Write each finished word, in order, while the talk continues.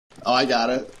Oh, I got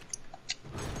it.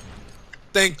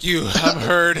 Thank you. I've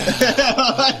heard.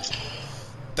 That's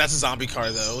a zombie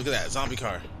car, though. Look at that zombie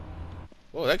car.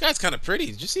 Whoa, that guy's kind of pretty.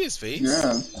 Did you see his face?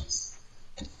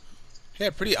 Yeah. He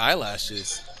had pretty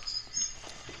eyelashes.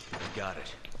 Got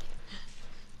it.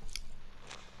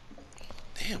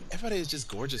 Damn, everybody is just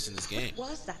gorgeous in this game. What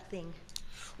was that thing?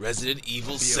 Resident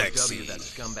Evil sexy. That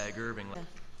scumbag Irving.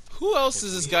 Who else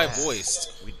is this guy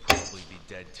voiced? We'd probably be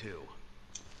dead too.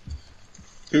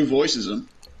 Who voices him?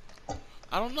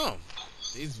 I don't know.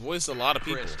 He's voiced a lot of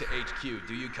people. Chris to HQ.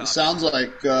 Do you copy? It sounds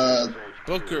like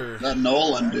Booker. that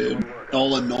Nolan dude,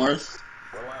 Nolan North.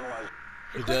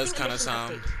 It does kind of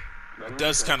sound. It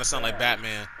does kind of sound like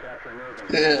Batman.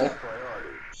 Yeah.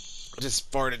 I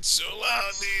just farted so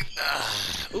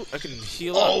loudly. Ooh, I can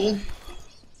heal Oh. up.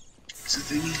 It's a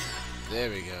thingy. There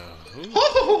we go. Ooh.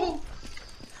 Oh.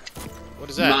 What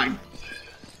is that? Mine.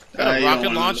 Got a You don't rocket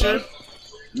wanna know launcher? about it.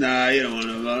 Nah, you don't want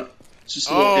to know about it. It's just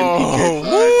a little Oh,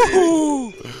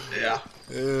 MPK5, baby. Yeah.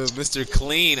 Mr.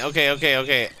 Clean.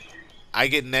 Okay. I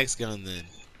get next gun then.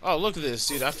 Oh, look at this,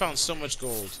 dude. I found so much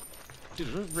gold.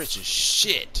 Dude, we're rich as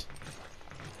shit.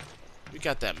 We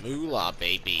got that moolah,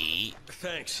 baby.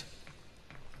 Thanks.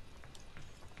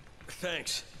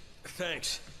 Thanks.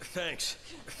 Thanks. Thanks.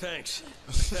 Thanks.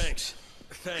 Thanks.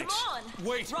 Thanks. Come on.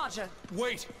 Wait. Roger.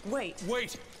 Wait. Wait.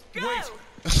 Wait. Go. Wait.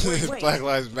 Wait. Black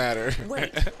Lives Matter.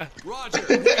 Wait. Roger.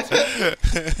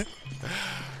 Wait.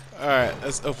 Alright,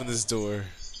 let's open this door.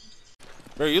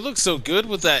 Bro, you look so good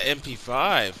with that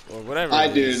MP5 or whatever. I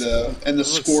it do, is. though. And the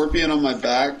scorpion on my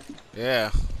back.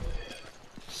 Yeah.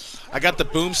 I got the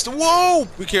boomstick. Whoa!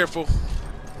 Be careful.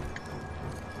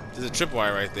 There's a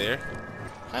tripwire right there.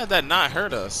 How did that not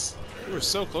hurt us? We were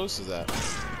so close to that.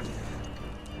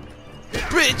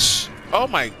 Bitch! Oh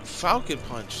my, Falcon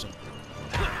punched him.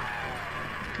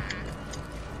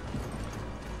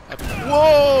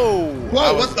 Whoa!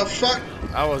 Whoa, what the fuck?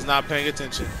 I was not paying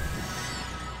attention.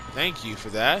 Thank you for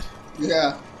that.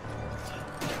 Yeah.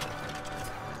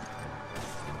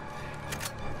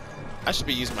 I should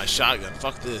be using my shotgun.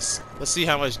 Fuck this. Let's see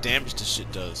how much damage this shit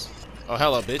does. Oh,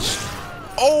 hello, bitch.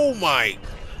 Oh my!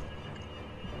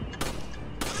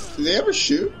 Do they ever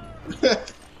shoot? I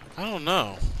don't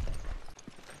know.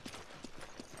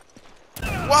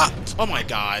 What? Oh my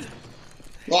god.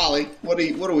 Wally, what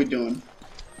are we doing?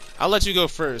 I'll let you go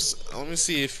first. Let me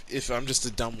see if I'm just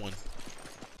a dumb one.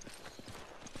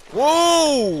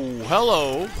 Whoa!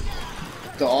 Hello.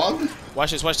 Dog? Watch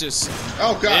this, watch this.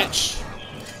 Oh god. Bitch.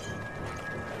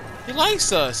 He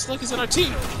likes us. Look, he's on our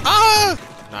team. Ah!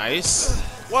 Nice.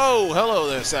 Whoa, hello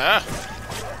there, sir.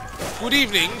 Good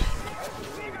evening.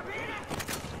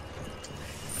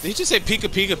 Did he just say Pika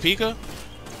Pika Pika?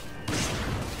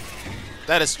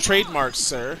 That is trademark,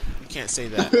 sir. You can't say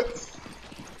that.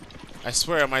 I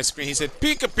swear on my screen he said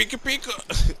Pika Pika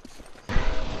Pika.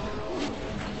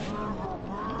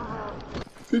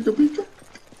 Pika Pika.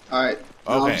 Alright.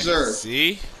 Okay, Observe.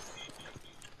 see?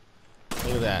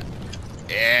 Look at that.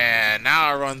 Yeah, now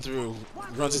I run through.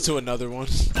 Runs into another one.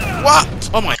 What?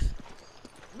 Oh my.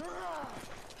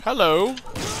 Hello.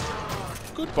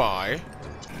 Goodbye.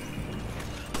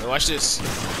 Hey, watch this.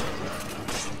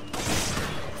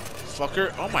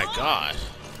 Fucker. Oh my god.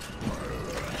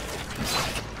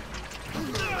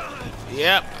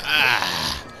 Yep.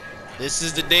 Ah. This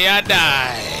is the day I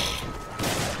die.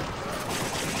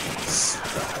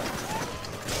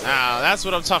 Now, that's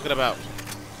what I'm talking about.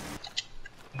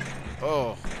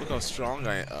 Oh, look how strong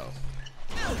I am. Oh.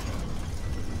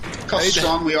 Look how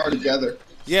strong we are together.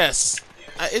 Yes.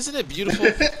 Isn't it beautiful?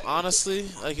 Honestly,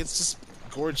 like it's just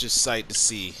a gorgeous sight to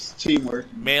see. Teamwork.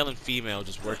 Male and female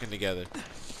just working together.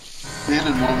 Man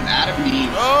and woman, Adam and Eve.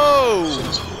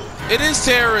 Oh! It is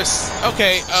terrorists.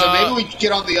 Okay. So maybe we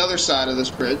get on the other side of this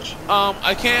bridge.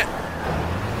 I can't.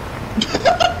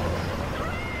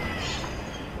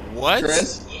 What?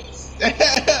 Chris?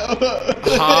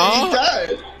 Huh? He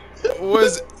died.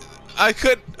 Was I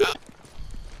could?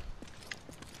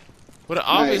 But it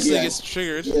obviously yeah. gets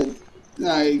triggered. Yeah.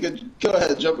 No, you could go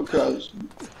ahead, jump across.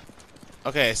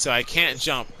 Okay, so I can't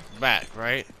jump back,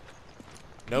 right?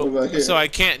 What about Nope. here? So I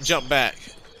can't jump back.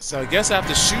 So I guess I have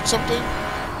to shoot something.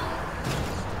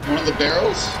 One of the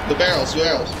barrels? The barrels.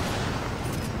 Yeah.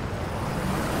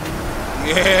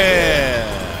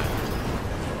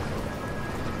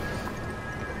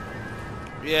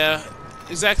 Yeah,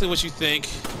 exactly what you think.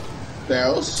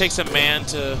 Barrels? It takes a man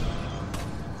to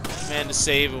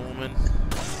save a woman.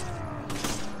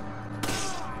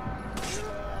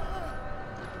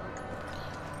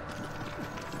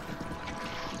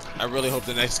 I really hope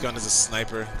the next gun is a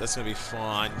sniper. That's gonna be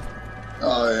fun.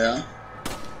 Oh, yeah.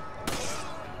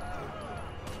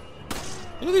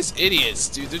 Look at these idiots,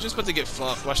 dude. They're just about to get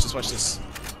fucked. Watch this, watch this.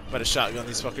 About to shotgun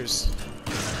these fuckers.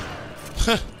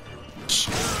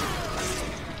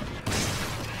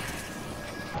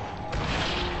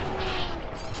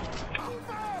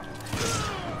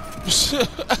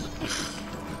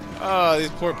 Oh, these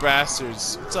poor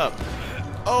bastards. What's up?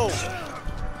 Oh!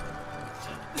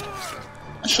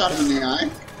 I shot him in the eye.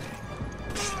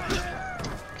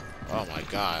 Oh my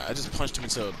god. I just punched him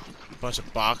into a bunch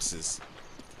of boxes.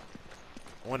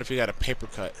 I wonder if he got a paper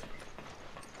cut.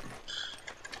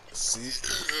 See?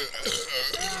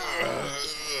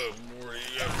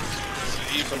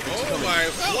 Oh my!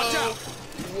 Hello!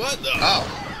 What the?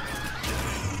 Oh.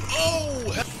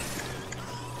 Oh!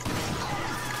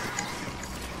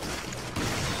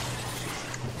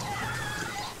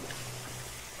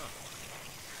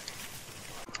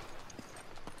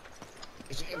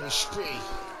 It's in the spree.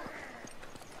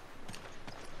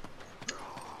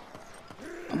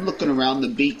 I'm looking around the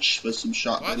beach with some Why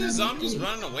shotgun. are these ammo. zombies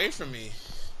running away from me?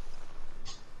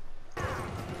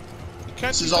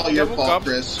 This is all your fault,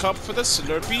 Chris. Cup for the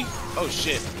Slurpee? Oh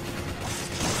shit.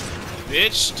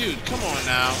 Bitch, dude, come on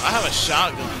now. I have a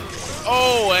shotgun.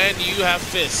 Oh, and you have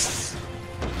fists.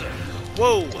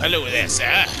 Whoa, hello there,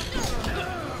 sir.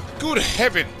 Good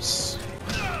heavens.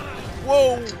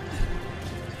 Whoa.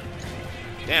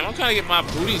 Damn, I'm trying to get my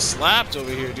booty slapped over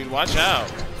here, dude. Watch out.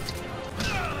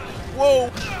 Whoa.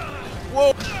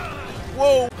 Whoa.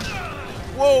 Whoa.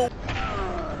 Whoa.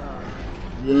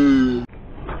 Whoa.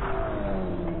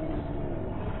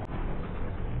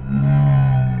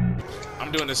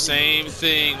 I'm doing the same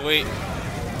thing. Wait.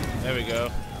 There we go.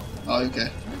 Oh, okay.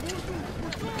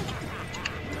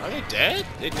 Are they dead?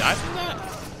 They died from that?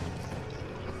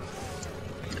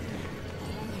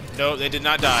 No, they did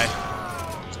not die.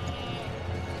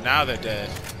 Now they're dead.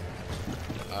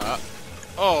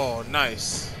 Oh,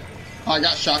 nice. Oh, I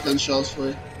got shotgun shells for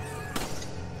you.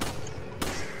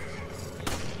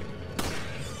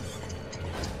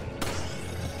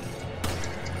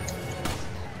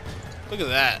 Look at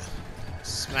that.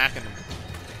 Smacking them.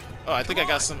 Oh, I think I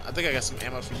got some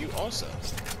ammo for you also.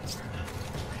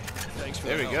 Thanks for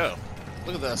There the we help.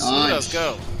 go. Look at this. Nice. Look at us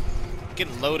go.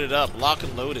 Getting loaded up, lock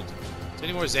and loaded. Is there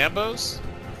any more Zambos?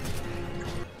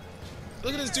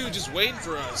 Look at this dude just waiting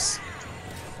for us.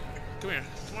 Come here.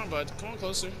 Come on, bud. Come on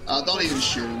closer. Don't even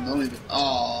shoot him. Don't even.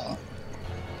 Oh.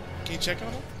 Can you check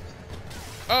on him?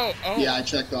 Oh, oh. Yeah, I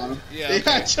checked on him. Yeah,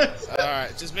 okay. I checked.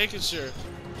 Alright, just making sure.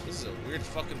 This is a weird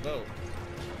fucking boat.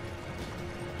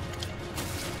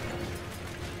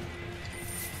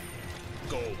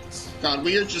 Gold. God,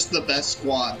 we are just the best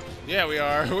squad. Yeah, we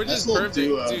are. We're That's just a little perfect,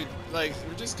 duo. dude. Like,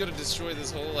 we're just gonna destroy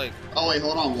this whole, like... Oh, wait,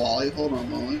 hold on, Wally. Hold on,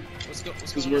 Wally. What's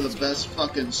Because going we're on? the What's going best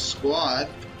fucking squad.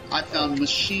 I found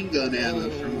machine gun ammo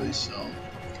for myself. on?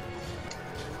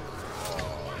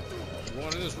 We're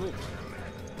going in this room.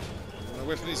 We're gonna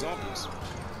wait for these zombies.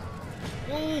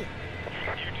 Whoa!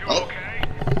 Oh,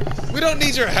 We don't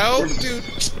need your help, dude.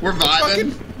 we're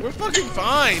vibing. We're fucking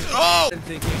fine. Oh! I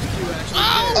think HQ actually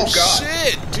Oh, Oh, God.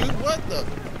 shit, dude, what the?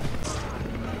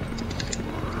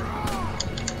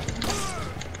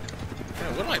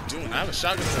 Man, what am I doing? I have a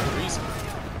shotgun for a reason.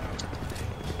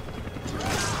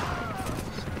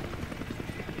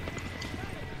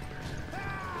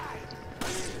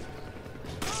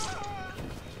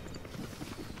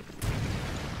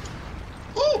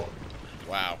 Woo!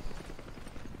 Wow.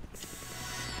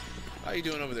 How you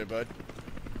doing over there, bud?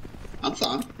 I'm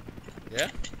fine. Yeah?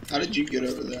 How did you get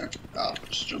over there? Oh,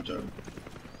 just jumped over.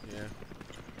 Yeah.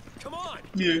 Come on.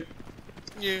 Yeah.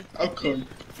 Yeah. Okay.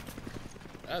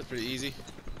 That was pretty easy.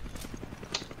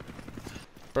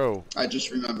 Bro, I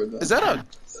just remembered that. is that a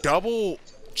double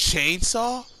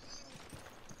chainsaw?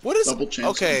 What is... Double chainsaw.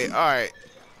 Okay, alright.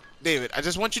 David, I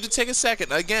just want you to take a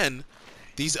second. Again,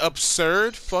 these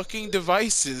absurd fucking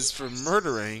devices for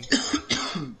murdering.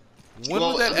 When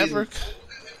Well, would that I mean- ever...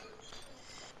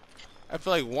 I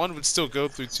feel like one would still go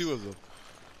through two of them.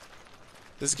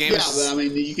 This game Yeah, is... but I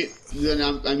mean, you get. Then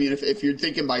I mean, if you're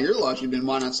thinking by your logic, then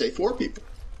why not say 4 people?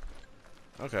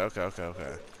 Okay.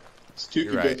 It's 2 You're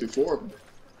can right. go through 4 of them.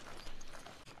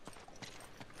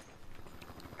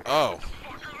 Oh.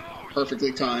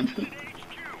 Perfectly timed.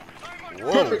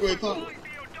 Whoa. Perfectly timed.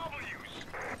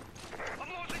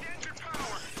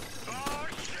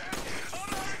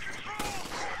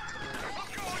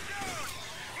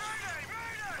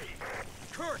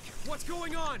 Kirk, what's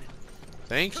going on?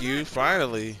 Thank you,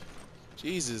 finally.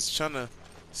 Jesus, trying to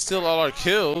steal all our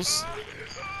kills.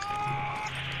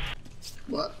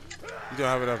 What? You don't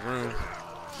have enough room.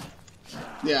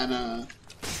 Yeah, no.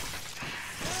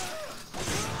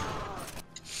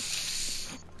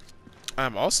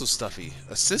 I'm also stuffy.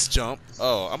 Assist jump?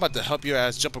 Oh, I'm about to help your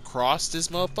ass jump across this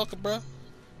motherfucker, bro.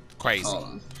 Crazy. Hold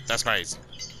on. That's crazy.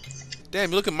 Damn,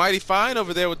 you looking mighty fine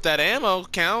over there with that ammo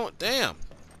count. Damn.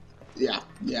 Yeah,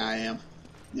 I am.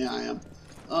 Yeah, I am.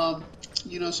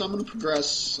 You know, so I'm gonna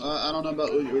progress. I don't know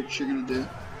about what you're gonna do.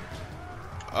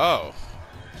 Oh.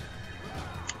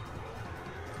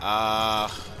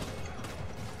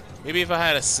 Maybe if I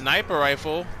had a sniper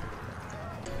rifle.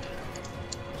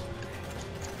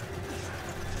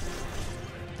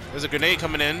 There's a grenade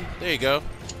coming in. There you go.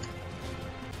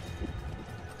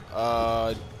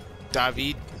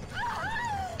 David.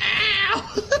 Ow!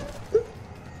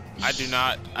 I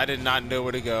did not know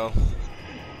where to go.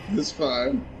 It's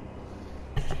fine.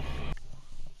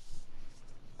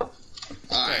 Okay,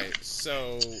 Alright,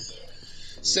 so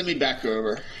send me back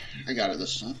over. I got it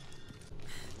this time.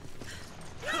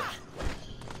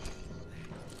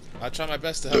 I'll try my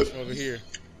best to help from over here.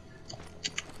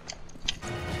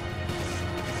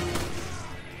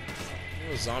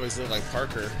 Those zombies look like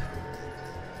Parker.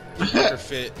 Parker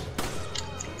fit.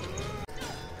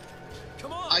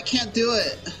 Come on! I can't do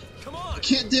it. Come on! I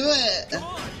can't do it. Come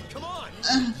on! Come on!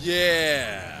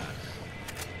 Yeah.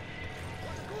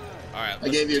 All right. I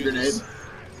gave you a grenade.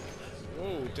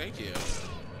 Oh, thank you.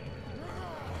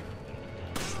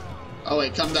 Oh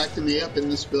wait, come back to me up in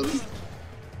this building.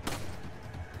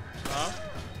 Huh?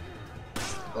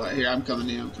 Oh, here, I'm coming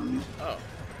to you. I'm coming to you. Oh.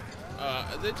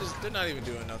 They're not even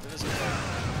doing nothing. It's okay.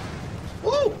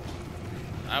 Woo!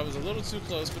 I was a little too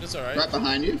close, but it's all right. Right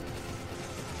behind you.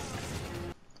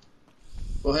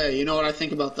 Well, hey, you know what I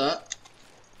think about that?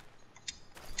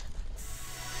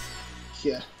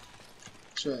 Yeah,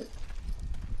 that's right.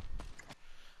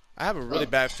 I have a really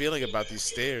bad feeling about these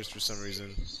stairs for some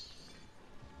reason.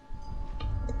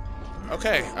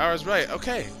 Okay, I was right.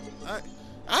 Okay,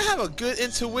 I have a good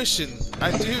intuition.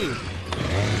 I do.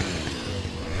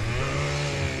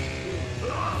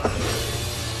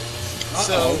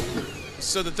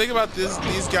 So the thing about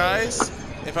these guys,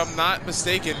 if I'm not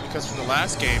mistaken, because from the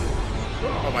last game,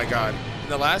 oh my god, in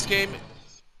the last game,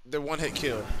 they're one-hit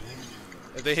kill.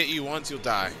 If they hit you once, you'll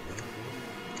die.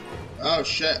 Oh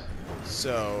shit.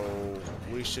 So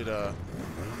we should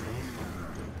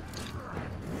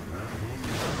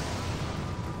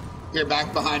Here,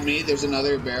 back behind me, there's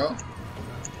another barrel.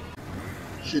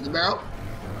 Shoot the barrel.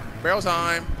 barrel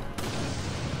time.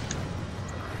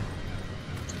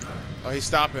 Oh, he's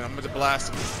stopping. I'm going to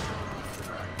blast him.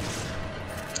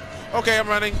 Okay, I'm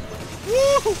running.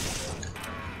 Woo!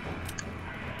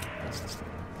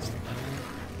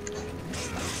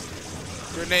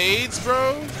 Grenades,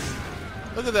 bro.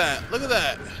 Look at that. Look at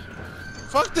that.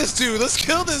 Fuck this dude. Let's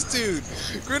kill this dude.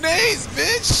 Grenades,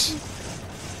 bitch.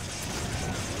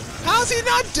 How is he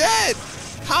not dead?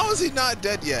 How is he not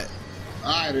dead yet?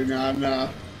 I do not know.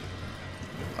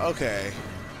 Okay.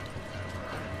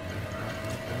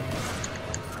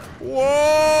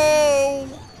 Whoa!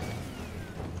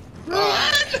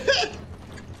 Run!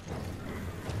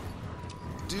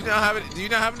 Do you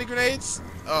not have any grenades?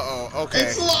 Uh oh. Okay.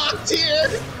 It's locked here.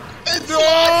 It's No!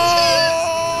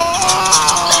 locked here.